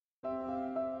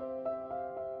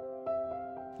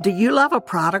Do you love a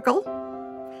prodigal?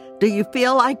 Do you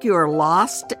feel like you are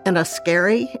lost in a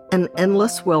scary and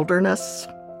endless wilderness?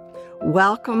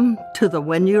 Welcome to the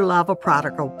When You Love a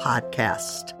Prodigal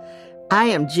podcast. I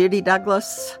am Judy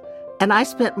Douglas, and I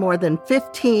spent more than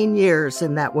 15 years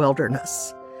in that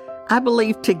wilderness. I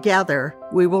believe together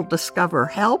we will discover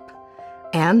help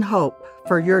and hope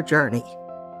for your journey.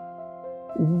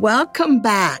 Welcome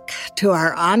back to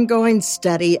our ongoing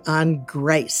study on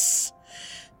grace.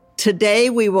 Today,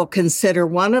 we will consider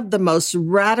one of the most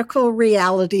radical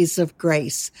realities of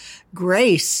grace.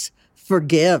 Grace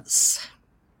forgives.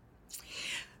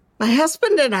 My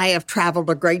husband and I have traveled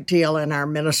a great deal in our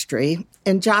ministry.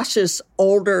 In Josh's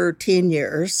older teen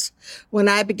years, when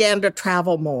I began to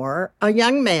travel more, a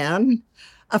young man,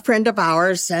 a friend of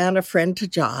ours and a friend to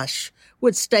Josh,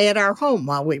 would stay at our home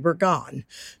while we were gone.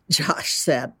 Josh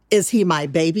said, "Is he my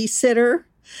babysitter?"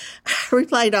 I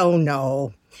replied, "Oh,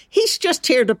 no. He's just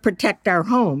here to protect our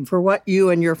home for what you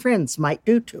and your friends might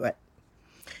do to it."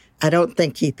 I don't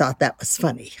think he thought that was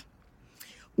funny.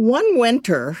 One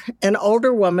winter, an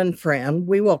older woman friend,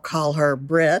 we will call her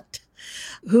Britt,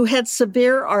 who had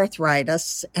severe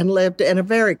arthritis and lived in a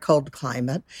very cold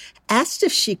climate, asked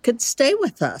if she could stay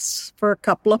with us for a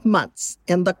couple of months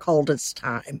in the coldest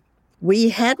time. We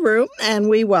had room and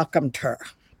we welcomed her.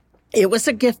 It was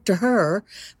a gift to her,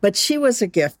 but she was a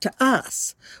gift to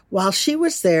us. While she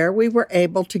was there, we were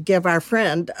able to give our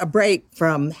friend a break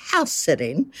from house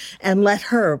sitting and let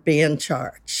her be in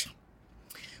charge.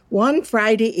 One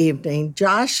Friday evening,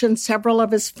 Josh and several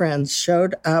of his friends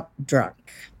showed up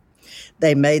drunk.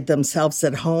 They made themselves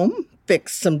at home,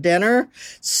 fixed some dinner,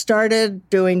 started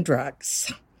doing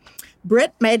drugs.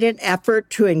 Britt made an effort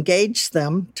to engage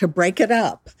them to break it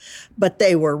up, but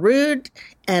they were rude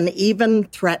and even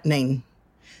threatening.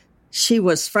 She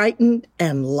was frightened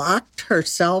and locked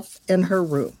herself in her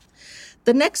room.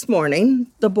 The next morning,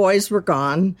 the boys were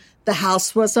gone, the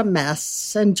house was a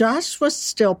mess, and Josh was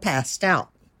still passed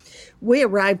out. We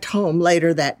arrived home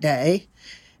later that day,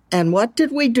 and what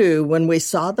did we do when we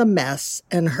saw the mess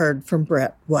and heard from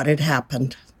Britt what had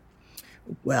happened?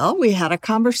 Well, we had a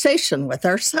conversation with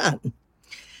our son.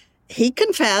 He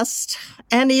confessed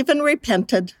and even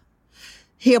repented.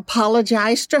 He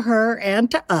apologized to her and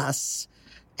to us,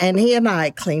 and he and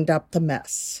I cleaned up the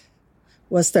mess.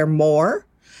 Was there more?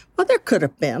 Well, there could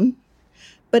have been.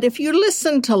 But if you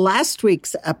listened to last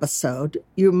week's episode,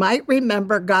 you might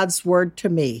remember God's word to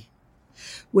me.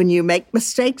 When you make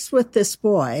mistakes with this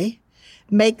boy,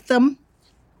 make them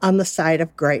on the side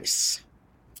of grace.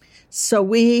 So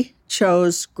we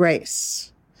chose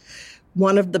grace.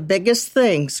 One of the biggest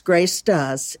things grace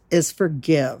does is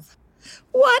forgive.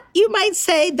 What, you might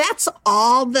say, that's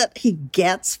all that he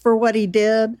gets for what he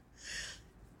did?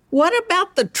 What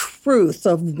about the truth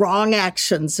of wrong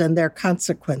actions and their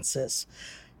consequences?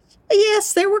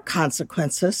 Yes, there were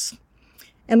consequences.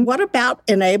 And what about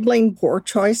enabling poor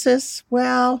choices?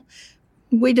 Well,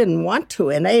 we didn't want to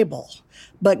enable,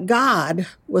 but God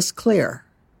was clear.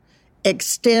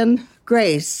 Extend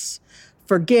grace,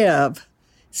 forgive,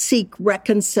 seek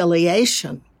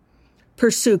reconciliation,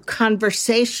 pursue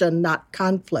conversation, not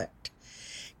conflict.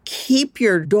 Keep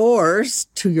your doors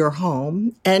to your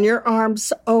home and your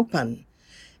arms open.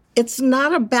 It's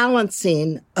not a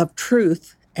balancing of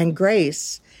truth and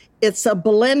grace. It's a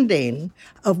blending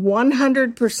of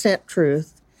 100%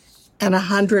 truth and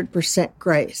 100%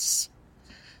 grace.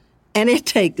 And it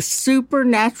takes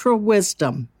supernatural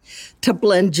wisdom to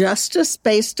blend justice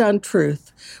based on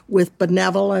truth with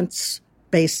benevolence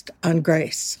based on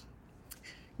grace.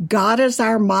 God is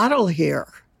our model here.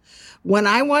 When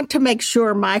I want to make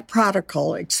sure my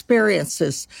prodigal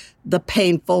experiences the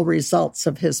painful results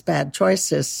of his bad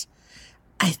choices,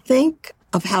 I think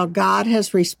of how God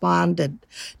has responded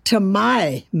to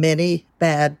my many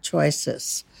bad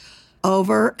choices.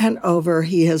 Over and over,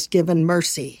 he has given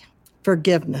mercy,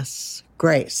 forgiveness,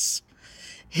 grace.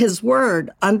 His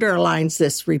word underlines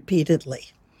this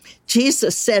repeatedly.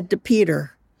 Jesus said to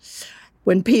Peter,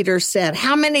 when Peter said,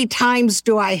 "How many times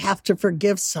do I have to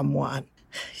forgive someone?"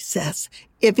 He says,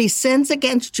 "If he sins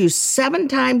against you 7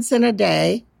 times in a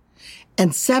day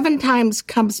and 7 times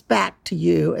comes back to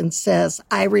you and says,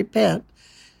 'I repent,'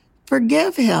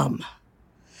 forgive him."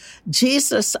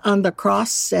 Jesus on the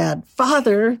cross said,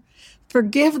 "Father,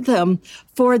 forgive them,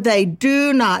 for they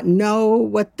do not know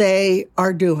what they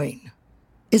are doing."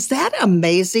 Is that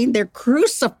amazing? They're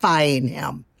crucifying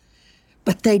him,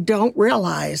 but they don't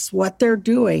realize what they're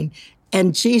doing,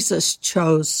 and Jesus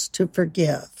chose to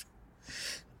forgive.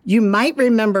 You might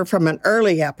remember from an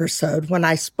early episode when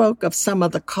I spoke of some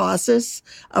of the causes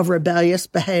of rebellious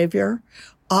behavior.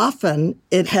 Often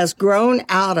it has grown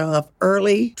out of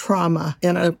early trauma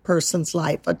in a person's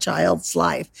life, a child's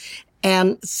life.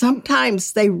 And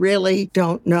sometimes they really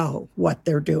don't know what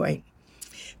they're doing.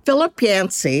 Philip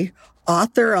Yancey,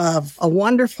 author of a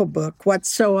wonderful book,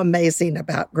 What's So Amazing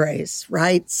About Grace,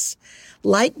 writes,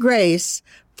 like grace,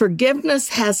 forgiveness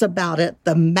has about it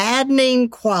the maddening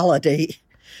quality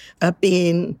of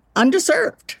being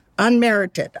undeserved,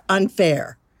 unmerited,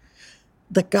 unfair.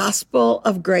 The gospel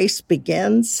of grace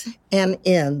begins and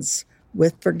ends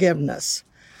with forgiveness.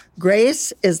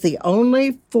 Grace is the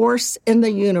only force in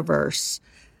the universe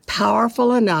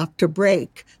powerful enough to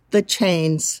break the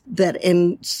chains that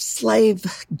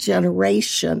enslave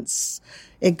generations.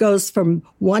 It goes from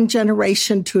one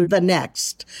generation to the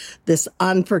next, this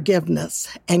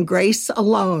unforgiveness, and grace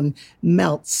alone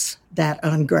melts that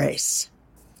ungrace.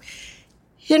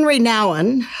 Henry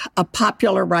Nouwen, a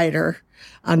popular writer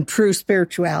on true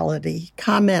spirituality,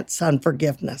 comments on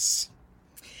forgiveness.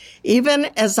 Even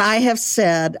as I have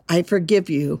said, I forgive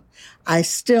you, I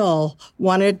still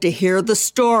wanted to hear the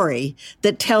story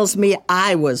that tells me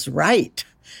I was right.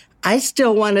 I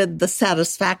still wanted the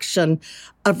satisfaction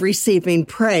of receiving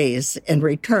praise in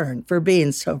return for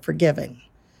being so forgiving.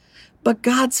 But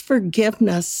God's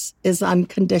forgiveness is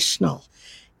unconditional.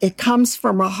 It comes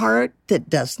from a heart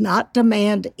that does not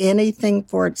demand anything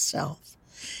for itself.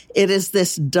 It is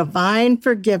this divine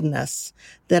forgiveness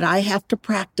that I have to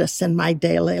practice in my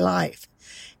daily life.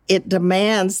 It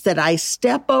demands that I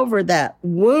step over that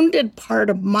wounded part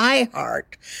of my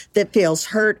heart that feels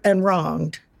hurt and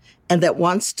wronged and that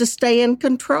wants to stay in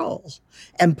control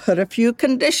and put a few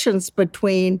conditions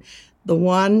between the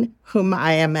one whom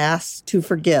I am asked to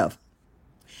forgive.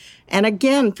 And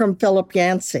again from Philip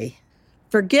Yancey,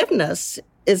 forgiveness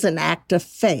is an act of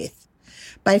faith.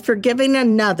 By forgiving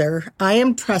another, I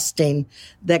am trusting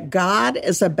that God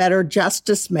is a better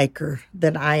justice maker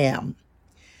than I am.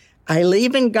 I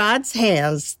leave in God's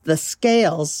hands the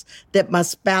scales that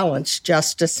must balance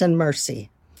justice and mercy.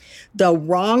 Though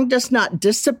wrong does not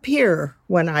disappear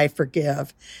when I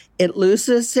forgive, it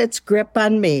loses its grip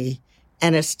on me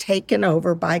and is taken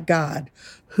over by God,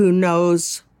 who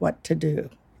knows what to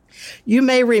do. You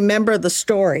may remember the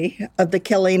story of the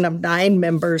killing of 9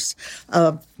 members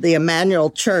of the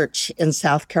Emmanuel Church in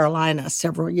South Carolina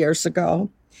several years ago,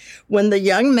 when the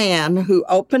young man who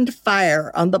opened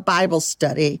fire on the Bible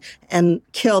study and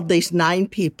killed these 9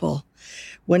 people,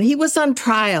 when he was on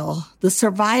trial, the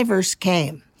survivors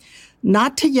came,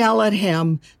 not to yell at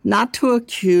him, not to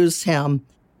accuse him.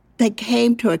 They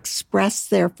came to express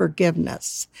their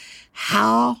forgiveness.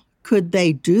 How could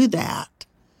they do that?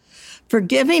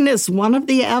 Forgiving is one of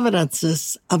the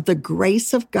evidences of the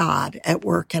grace of God at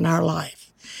work in our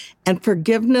life. And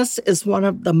forgiveness is one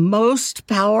of the most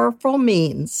powerful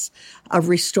means of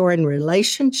restoring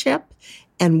relationship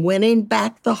and winning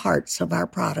back the hearts of our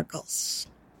prodigals.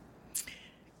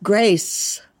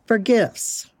 Grace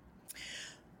forgives.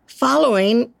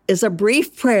 Following is a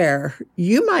brief prayer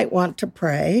you might want to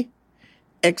pray,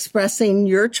 expressing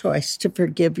your choice to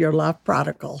forgive your loved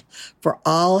prodigal for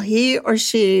all he or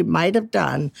she might have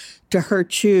done to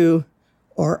hurt you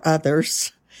or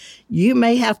others. You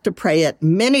may have to pray it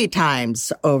many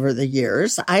times over the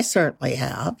years. I certainly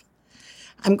have.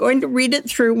 I'm going to read it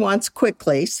through once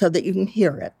quickly so that you can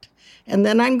hear it. And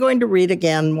then I'm going to read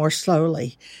again more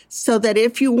slowly so that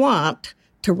if you want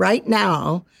to right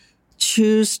now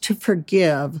choose to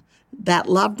forgive that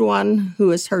loved one who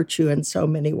has hurt you in so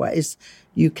many ways,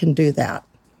 you can do that.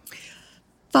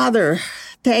 Father,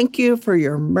 thank you for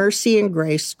your mercy and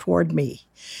grace toward me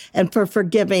and for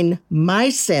forgiving my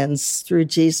sins through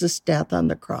Jesus' death on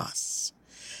the cross.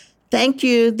 Thank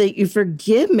you that you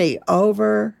forgive me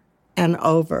over and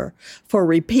over for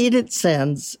repeated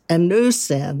sins and new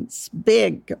sins,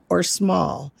 big or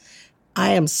small.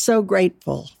 I am so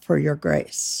grateful for your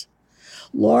grace.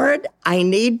 Lord, I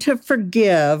need to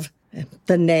forgive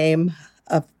the name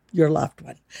of your loved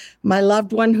one. My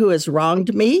loved one who has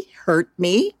wronged me, hurt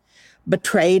me,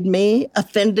 betrayed me,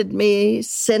 offended me,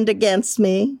 sinned against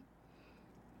me.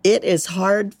 It is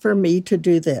hard for me to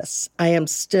do this. I am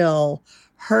still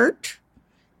hurt,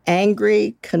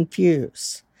 angry,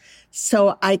 confused.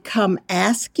 So I come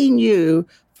asking you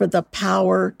for the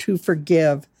power to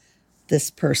forgive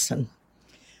this person.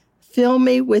 Fill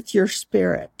me with your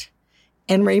Spirit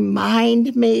and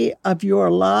remind me of your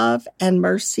love and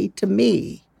mercy to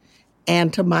me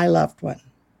and to my loved one.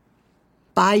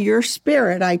 By your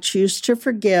Spirit, I choose to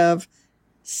forgive.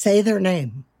 Say their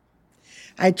name.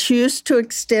 I choose to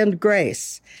extend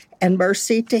grace and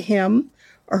mercy to him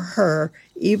or her,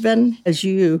 even as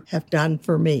you have done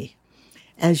for me,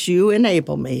 as you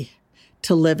enable me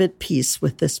to live at peace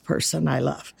with this person I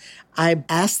love. I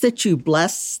ask that you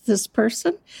bless this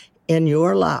person in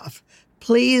your love.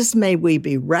 Please may we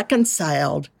be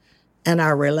reconciled and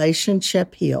our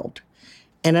relationship healed.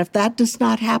 And if that does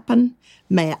not happen,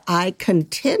 may I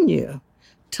continue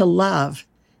to love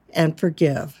and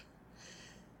forgive.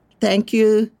 Thank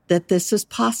you that this is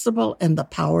possible in the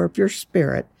power of your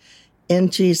Spirit. In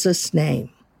Jesus' name.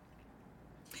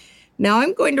 Now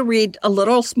I'm going to read a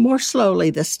little more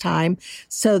slowly this time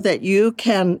so that you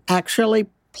can actually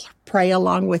pray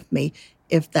along with me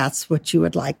if that's what you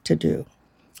would like to do.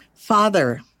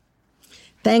 Father,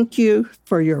 thank you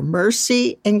for your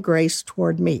mercy and grace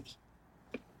toward me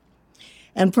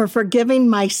and for forgiving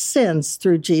my sins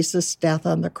through Jesus' death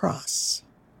on the cross.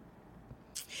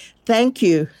 Thank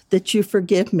you that you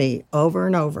forgive me over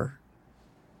and over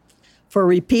for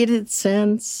repeated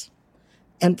sins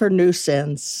and for new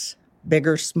sins, big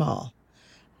or small.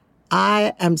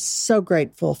 I am so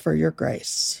grateful for your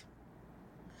grace.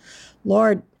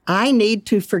 Lord, I need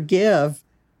to forgive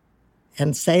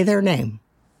and say their name.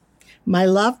 My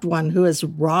loved one who has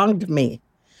wronged me,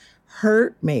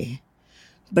 hurt me,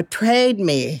 betrayed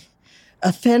me,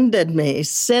 offended me,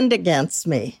 sinned against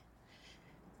me.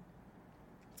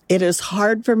 It is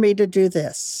hard for me to do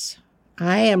this.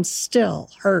 I am still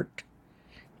hurt,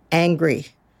 angry,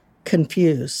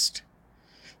 confused.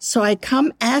 So I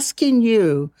come asking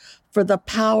you for the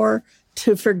power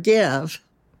to forgive.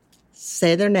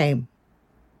 Say their name.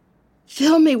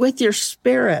 Fill me with your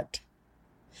Spirit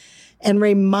and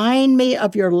remind me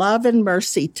of your love and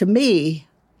mercy to me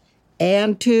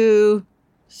and to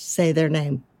say their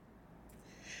name.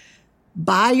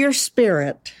 By your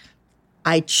Spirit,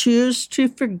 I choose to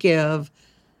forgive.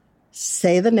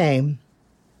 Say the name.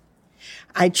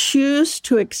 I choose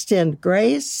to extend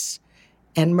grace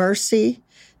and mercy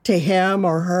to him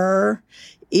or her,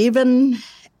 even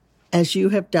as you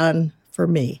have done for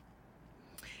me.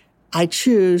 I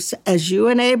choose, as you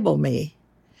enable me,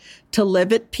 to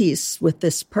live at peace with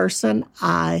this person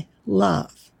I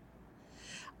love.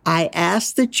 I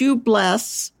ask that you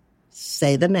bless,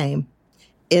 say the name,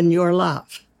 in your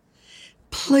love.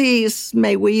 Please,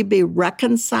 may we be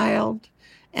reconciled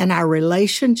and our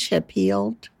relationship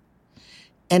healed.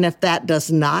 And if that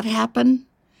does not happen,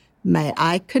 may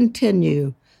I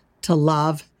continue to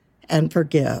love and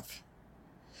forgive.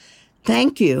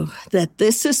 Thank you that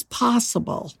this is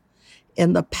possible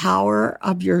in the power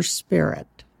of your Spirit.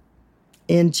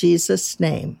 In Jesus'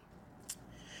 name.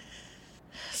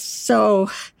 So,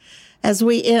 as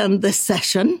we end this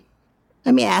session,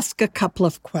 let me ask a couple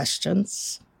of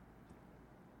questions.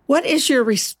 What is your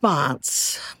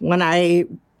response when I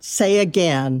say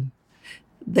again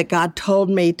that God told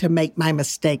me to make my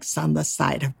mistakes on the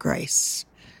side of grace?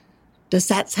 Does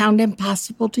that sound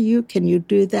impossible to you? Can you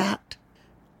do that?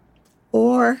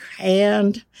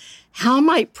 And how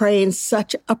might praying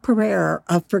such a prayer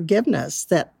of forgiveness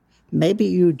that maybe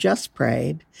you just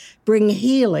prayed bring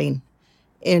healing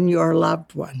in your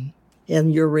loved one,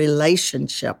 in your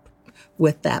relationship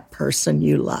with that person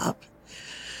you love?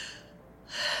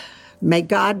 May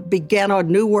God begin a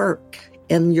new work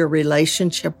in your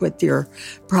relationship with your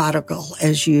prodigal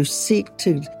as you seek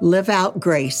to live out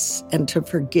grace and to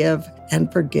forgive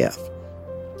and forgive.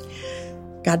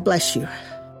 God bless you.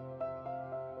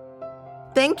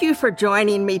 Thank you for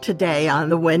joining me today on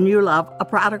the When You Love a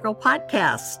Prodigal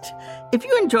podcast. If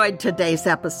you enjoyed today's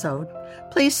episode,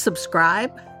 please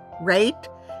subscribe, rate,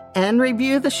 and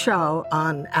review the show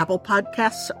on Apple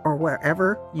Podcasts or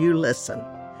wherever you listen.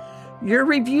 Your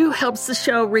review helps the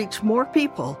show reach more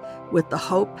people with the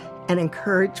hope and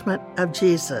encouragement of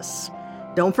Jesus.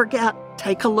 Don't forget,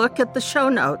 take a look at the show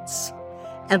notes.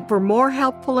 And for more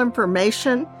helpful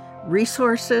information,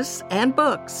 resources, and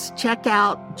books, check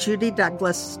out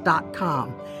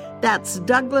judydouglas.com. That's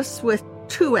Douglas with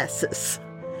 2 S's.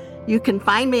 You can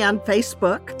find me on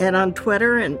Facebook and on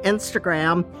Twitter and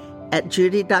Instagram at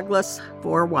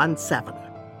JudyDouglas417.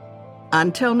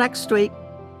 Until next week.